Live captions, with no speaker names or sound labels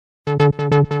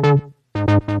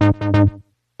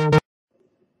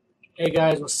Hey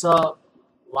guys, what's up?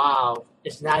 Wow,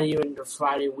 it's not even the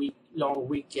Friday week long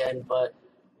weekend, but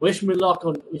wish me luck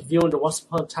on reviewing the Once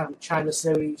Upon a Time China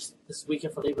series this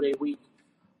weekend for Labor Day week.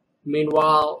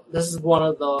 Meanwhile, this is one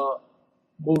of the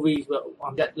movies where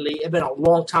I'm getting late. It's been a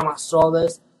long time I saw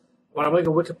this. When I went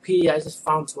to Wikipedia, I just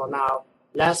found this one out.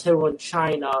 Last Hero in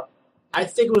China. I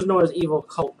think it was known as Evil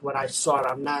Cult when I saw it.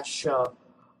 I'm not sure.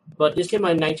 But this came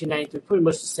out in 1993, pretty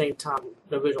much the same time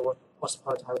the original Once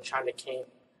Upon a Time in China came.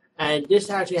 And this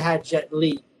actually had Jet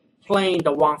Li playing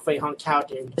the Wang Fei Hung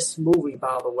character in this movie,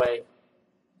 by the way.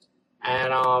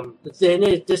 And the thing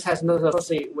is, this has nothing to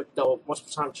associate with the Once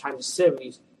Upon a Time China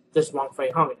series, this Wang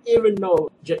Fei Hung, even though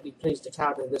Jet Li plays the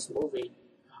character in this movie.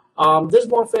 This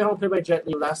Wang Fei Hung played by Jet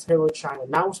Li, Last Hero in China.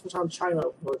 Now Once Upon a Time China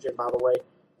version, by the way.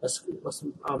 Let's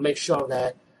make sure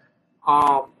that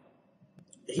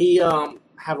he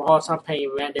have a hard time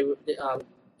paying rent.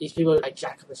 These people like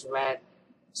jack up his rent.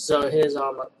 So his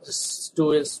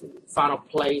students found a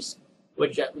place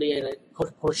with Jet Li in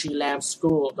Po Chi Lam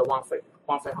school, the Wang Fei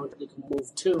Hung can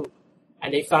move to,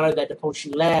 and they found out that the Po Chi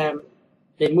Lam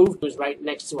they moved was right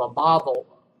next to a brothel,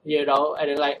 and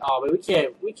they're like, oh, but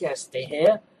we can't stay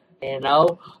here,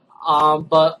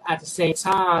 But at the same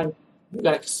time, we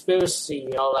got a conspiracy,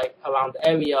 like around the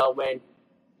area when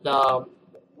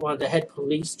one of the head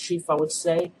police chief, I would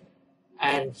say.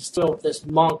 And still this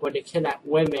monk where they kidnap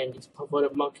women, these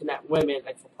perverted monk kidnap women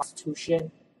like for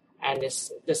prostitution, and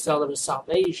they sell them in South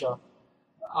Asia.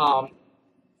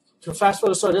 To fast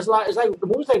forward the story, it's like the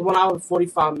movie's like 1 hour and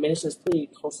 45 minutes. It's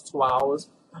pretty close to 2 hours.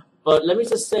 But let me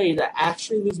just say that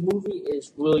actually this movie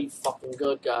is really fucking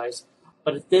good, guys.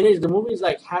 But the thing is, the movie is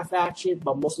like half action,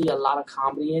 but mostly a lot of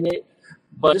comedy in it.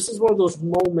 But this is one of those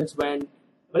moments when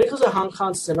it comes to Hong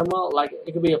Kong cinema, like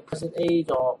it could be a present age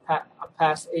or a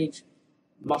past age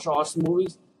martial arts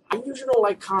movies, I usually don't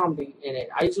like comedy in it.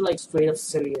 I usually like straight up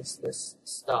seriousness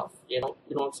stuff. You know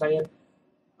what I'm saying?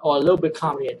 Or a little bit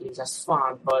comedy at least. That's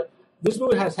fine. But this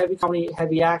movie has heavy comedy,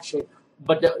 heavy action.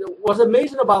 But what's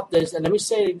amazing about this, and let me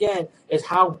say it again, is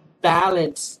how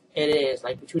balanced it is,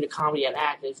 like between the comedy and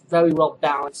action. It's very well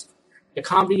balanced. The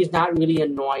comedy is not really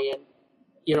annoying.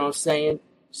 You know what I'm saying?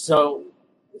 So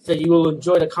you will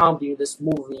enjoy the comedy of this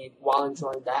movie while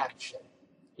enjoying the action.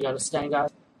 You understand, guys?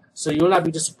 So you will not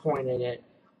be disappointed in it.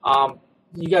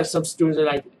 You got some students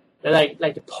that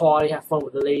like to party, have fun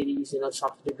with the ladies,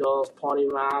 talk to the girls, party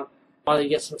around, while they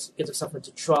get themselves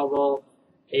into trouble.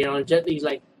 And Jet Li's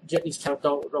character,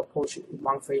 the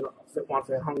Wang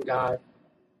Fei Hung guy,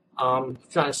 trying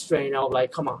to straighten out,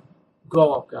 like, come on,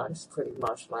 grow up, guys, pretty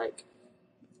much, like.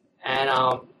 And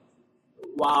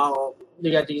while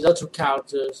they got these other two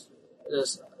characters,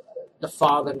 the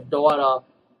father and the daughter,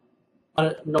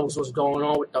 knows what's going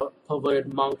on with the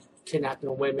perverted monk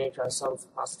kidnapping women, trying to sell them for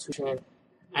prostitution,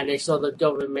 and they saw the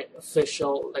government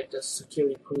official, like the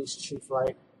security police chief,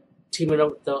 like teaming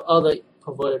up with the other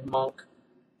perverted monk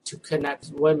to kidnap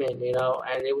women,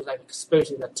 and it was like a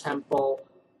conspiracy in the temple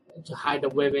to hide the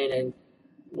women, and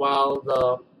while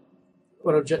the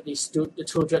two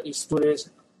Jet Li students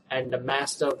and the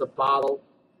master of the bottle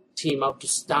team up to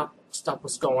stop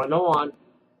what's going on,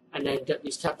 and then Jet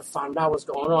Li's captain found out what's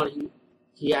going on.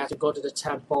 He had to go to the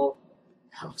temple,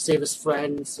 save his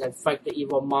friends, and fight the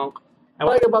evil monk. And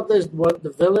what I like about this, one of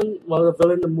the villain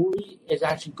in the movie is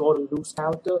actually Gordon Liu's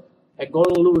character. And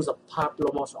Gordon Liu is a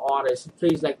popular martial artist. He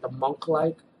plays like the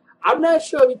monk-like. I'm not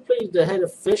sure if he plays the head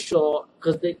official,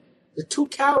 because the two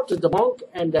characters, the monk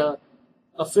and the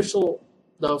official,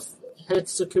 the head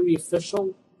security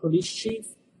official, police chief,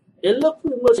 they look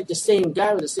pretty much like the same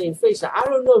guy with the same face. I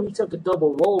don't know if he took a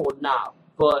double role or not,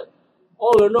 but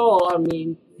all in all, I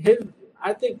mean,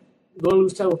 I think Gordon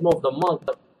Liu's was more of the monk,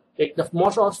 but the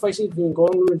martial arts fight scene between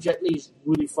Gordon Liu and Jet Li is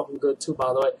really fucking good too,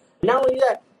 by the way. And not only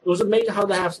that, it was amazing how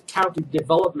they have character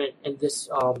development in this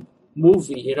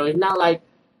movie. It's not like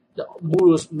the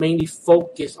movie was mainly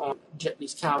focused on Jet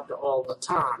Li's character all the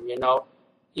time, even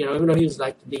though he was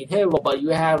like the lead hero, but you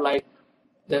have like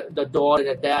the daughter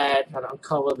and the dad trying to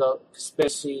uncover the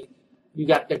conspiracy. You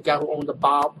got the guy who owned the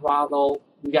brothel.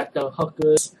 You got the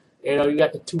hookers. You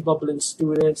got the two bubbling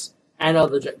students and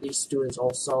other Jet Li students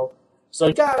also. So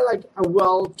you got like a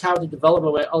well character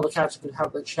development where other characters can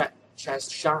have the chance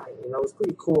to shine. It's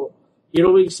pretty cool. You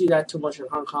don't really see that too much in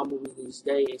Hong Kong movies these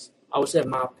days. I would say, in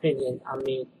my opinion. I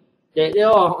mean, there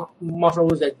are martial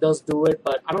movies that does do it,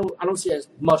 but I don't see it as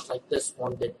much like this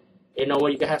one did. Where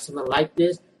you can have something like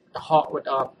this, the heart with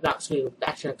the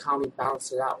action and comedy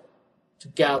balance it out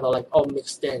together, like all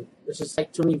mixed in, which is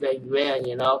like to me very rare.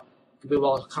 To be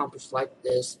well accomplished like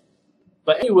this.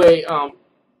 But anyway,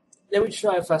 let me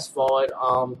try to fast forward.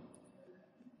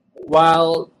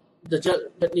 While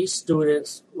these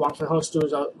students, Wang Fei Hong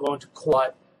students, are going to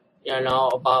court,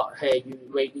 about, hey, you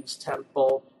raided this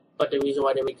temple, but the reason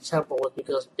why they raided the temple was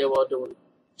because they were doing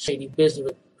shady business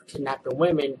with kidnapping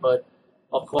women, but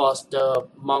of course the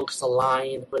monks are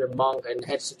lying, but the monk and the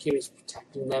head security is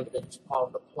protecting them because it's part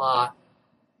of the plot.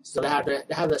 So they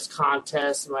have this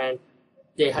contest when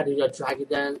they had to do a dragon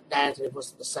dance, and it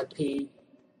was the centipede,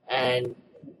 and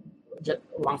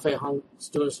Wang Fei Hong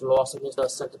students lost against the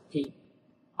centipede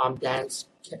dance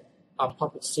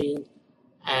puppet scene,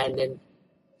 and then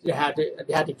they had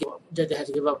to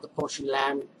give up the potion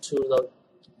lamb to the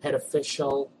head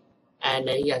official, and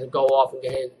then he had to go off and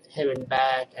get his heaven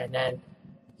back, and then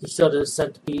he still did a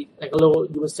centipede, like a little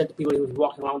human centipede when he was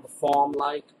walking around the farm,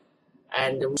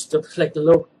 and the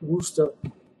little rooster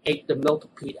ate the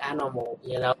millipede animal,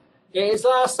 Yeah, it's a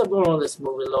lot of stuff going on in this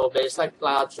movie a little bit. It's like a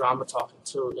lot of drama talking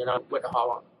too, with the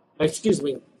horror. Excuse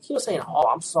me, he was saying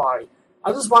horror, I'm sorry.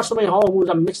 I just watched so many horror movies,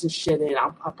 I'm mixing shit in. I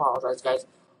apologize, guys.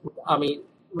 I mean,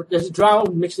 there's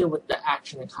drama mixed in with the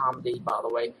action and comedy, by the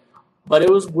way. But it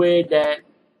was weird that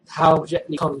how Jet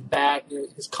Li comes back,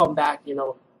 his comeback,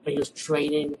 when he was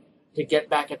training to get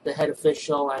back at the head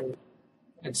official and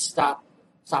stop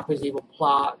his evil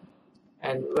plot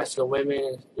and rescue the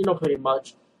women, pretty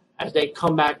much. As they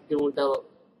come back doing the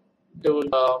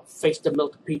face the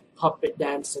millipede puppet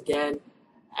dance again.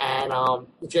 And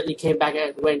Jet Li came back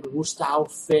wearing the rooster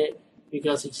outfit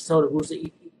because he saw the rooster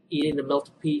eating the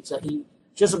millipede. So he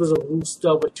just was a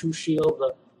rooster with two shields,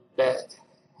 the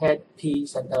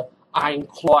headpiece and the iron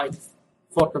claw, and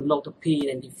fought the millipede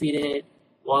and defeated it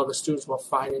while the students were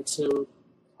fighting too.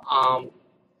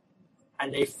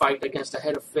 And they fight against the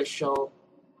head official.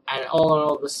 And all in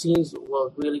all, the scenes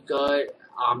were really good.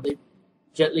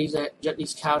 Jet Li's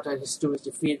character and his students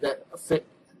defeated the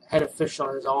head official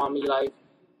and his army,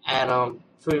 and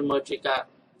pretty much it got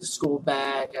the school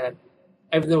back, and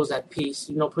everything was at peace.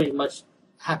 Pretty much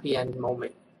happy end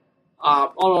moment.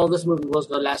 All in all, this movie was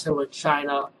good. Last Samurai in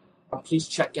China. Please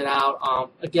check it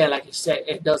out. Again, like I said,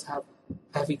 it does have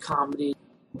heavy comedy,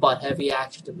 but heavy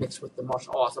action to mix with the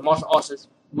martial arts. The martial arts is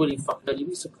really fucking good. You'd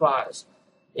be surprised.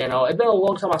 It's been a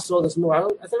long time I saw this movie. I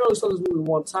think I only saw this movie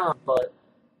one time, but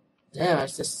damn,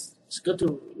 it's good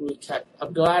to recap.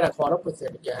 I'm glad I caught up with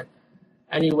it again.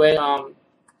 Anyway,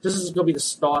 this is gonna be the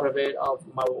start of it, of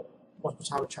my Once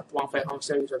Upon a Time Chapter Wang Fei Hong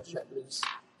series of Jet Li's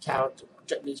character.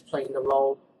 Jet Li's playing the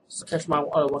role. So catch my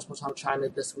Once Upon a Time China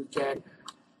this weekend.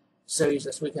 Series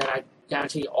this weekend. I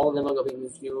guarantee all of them are gonna be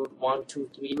reviewed. 1, 2,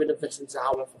 3, even if Vincent's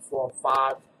out, 1 for 4 and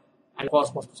 5. And of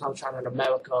course, Once Upon a Time China in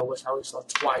America, which I only saw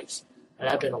twice. And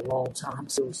that's been a long time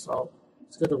too, so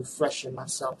it's good to refresh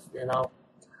myself,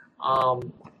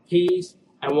 Peace.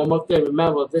 And one more thing,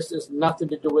 remember, this is nothing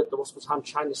to do with the Once Upon a Time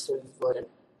China series version.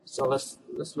 So let's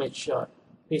make sure.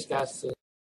 Peace, guys. See you.